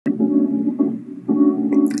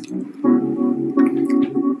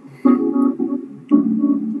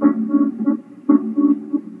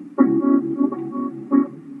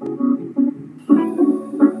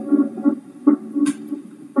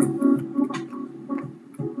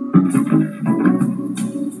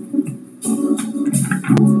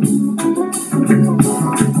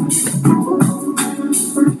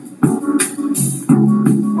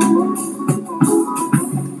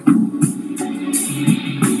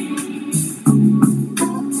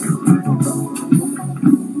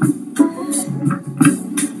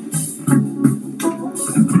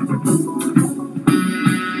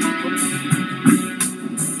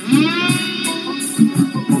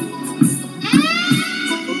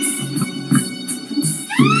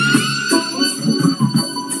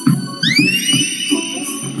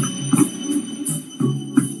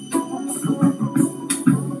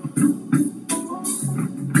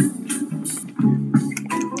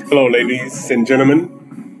Hello, ladies and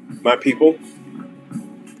gentlemen, my people.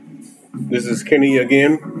 This is Kenny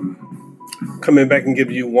again, coming back and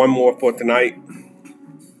give you one more for tonight.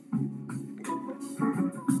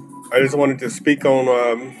 I just wanted to speak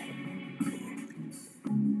on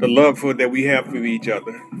the love that we have for each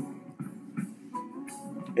other,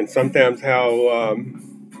 and sometimes how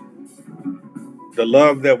the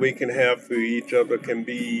love that we can have for each other can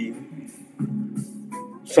be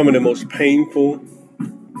some of the most painful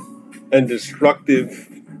and destructive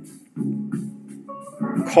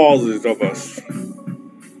causes of us.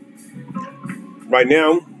 Right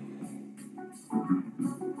now,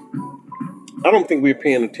 I don't think we're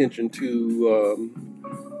paying attention to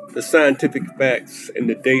the scientific facts and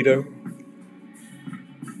the data.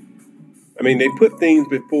 I mean, they put things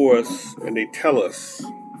before us and they tell us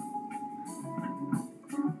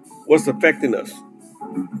what's affecting us,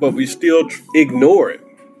 but we still ignore it.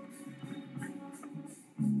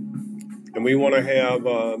 And we want to have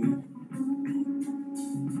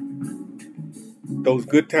those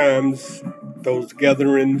good times, those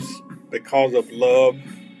gatherings because of love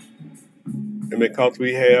and because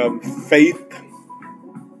we have faith.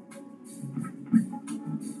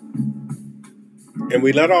 And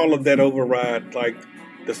we let all of that override, like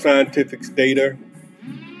the scientific data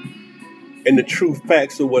and the true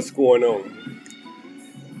facts of what's going on.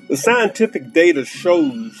 The scientific data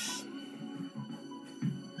shows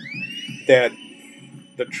that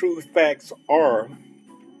the true facts are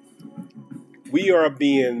we are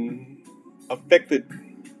being affected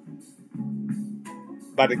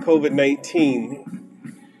by the COVID-19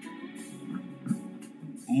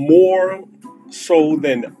 more so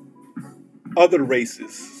than other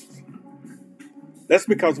races. That's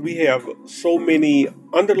because we have so many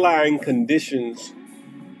underlying conditions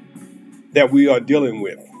that we are dealing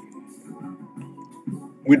with.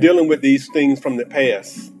 We're dealing with these things from the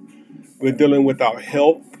past. We're dealing with our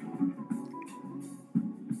health.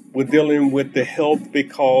 We're dealing with the health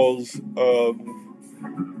because of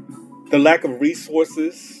the lack of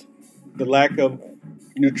resources, the lack of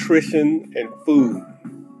nutrition and food,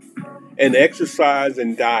 and exercise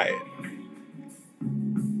and diet.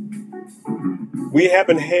 We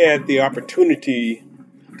haven't had the opportunity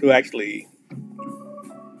to actually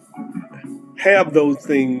have those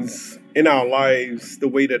things in our lives the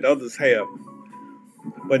way that others have.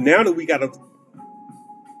 But now that we got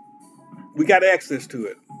access to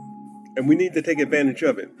it, and we need to take advantage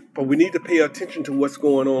of it. But we need to pay attention to what's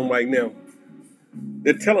going on right now.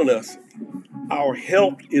 They're telling us our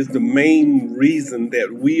health is the main reason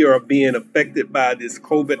that we are being affected by this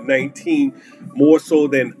COVID-19 more so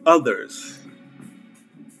than others.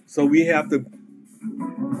 So we have to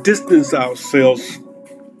distance ourselves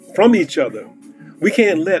from each other. We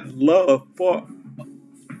can't let love for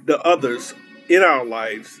the others in our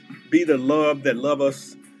lives be the love that love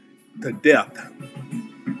us to death.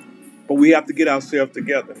 But we have to get ourselves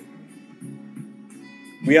together.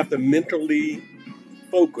 We have to mentally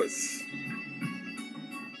focus,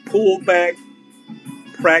 pull back,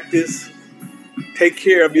 practice, take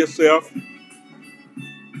care of yourself.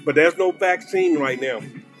 But there's no vaccine right now.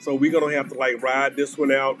 So we're going to have to ride this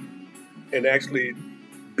one out and actually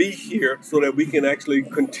be here so that we can actually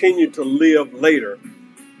continue to live later.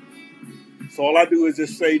 So all I do is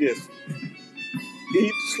just say this: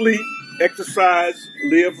 eat, sleep, exercise,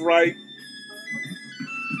 live right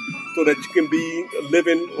so that you can be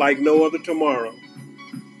living like no other tomorrow.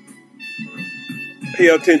 Pay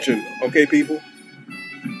attention, okay, people?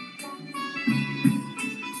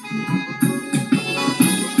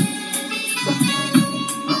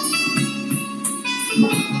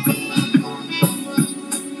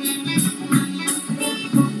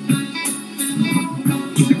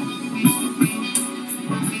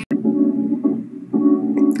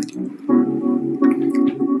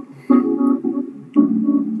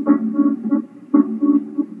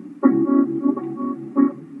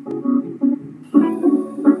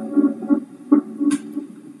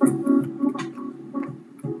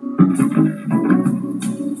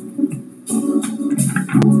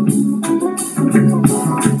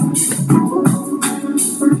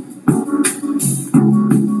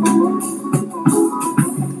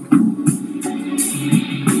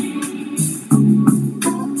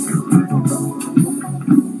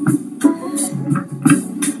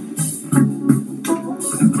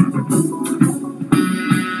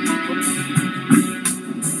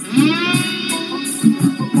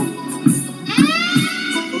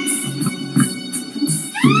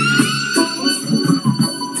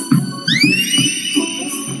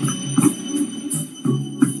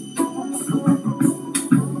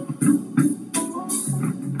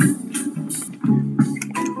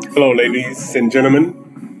 Hello, ladies and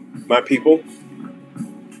gentlemen, my people.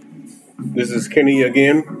 This is Kenny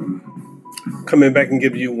again, coming back and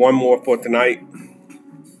give you one more for tonight.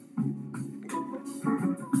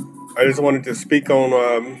 I just wanted to speak on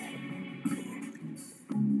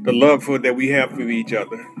the love that we have for each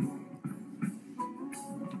other,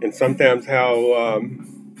 and sometimes how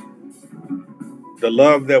the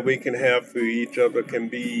love that we can have for each other can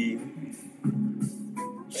be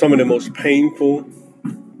some of the most painful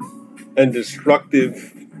and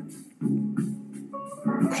destructive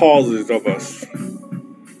causes of us.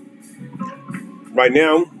 Right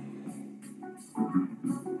now,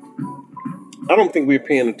 I don't think we're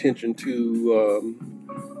paying attention to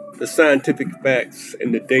the scientific facts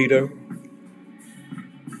and the data.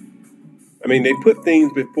 I mean, they put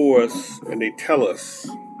things before us and they tell us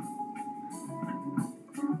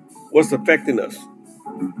what's affecting us,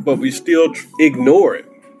 but we still ignore it.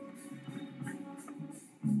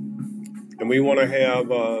 And we want to have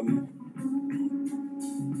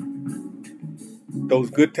those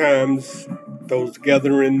good times, those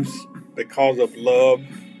gatherings because of love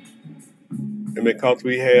and because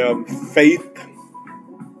we have faith.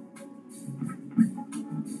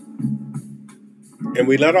 And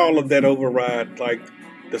we let all of that override, like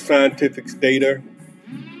the scientific data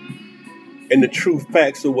and the true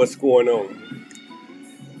facts of what's going on.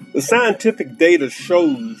 The scientific data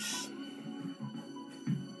shows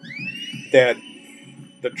that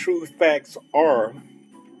the true facts are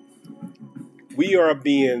we are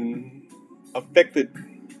being affected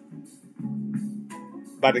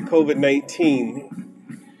by the COVID-19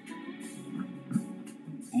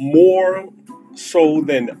 more so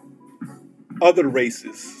than other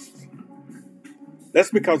races.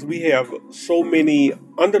 That's because we have so many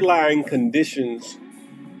underlying conditions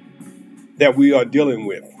that we are dealing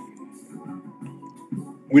with.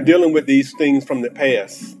 We're dealing with these things from the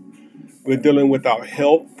past. We're dealing with our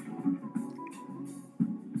health.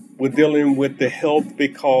 We're dealing with the health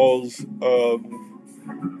because of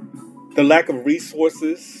the lack of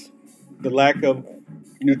resources, the lack of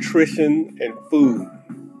nutrition and food,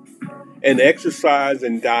 and exercise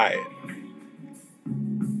and diet.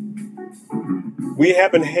 We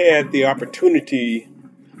haven't had the opportunity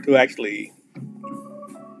to actually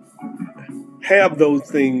have those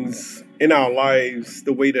things in our lives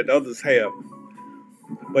the way that others have.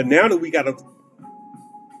 But now that we got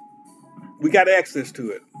access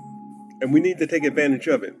to it, and we need to take advantage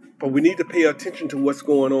of it. But we need to pay attention to what's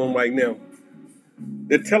going on right now.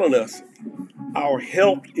 They're telling us our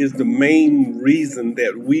health is the main reason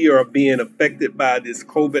that we are being affected by this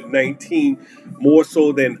COVID-19 more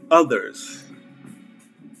so than others.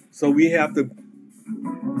 So we have to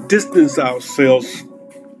distance ourselves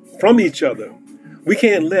from each other. We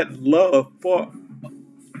can't let love for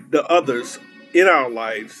the others in our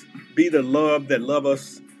lives be the love that love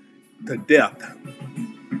us to death.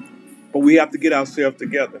 But we have to get ourselves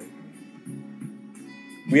together.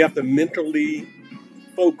 We have to mentally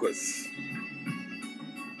focus,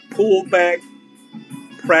 pull back,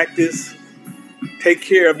 practice, take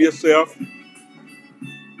care of yourself.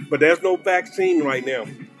 But there's no vaccine right now.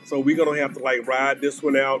 So we're going to have to ride this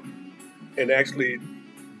one out and actually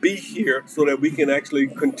be here so that we can actually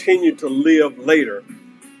continue to live later.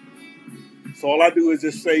 So all I do is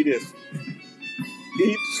just say this: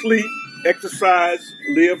 eat, sleep, exercise,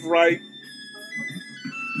 live right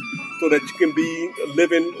so that you can be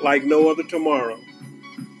living like no other tomorrow.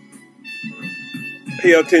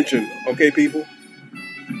 Pay attention, okay, people?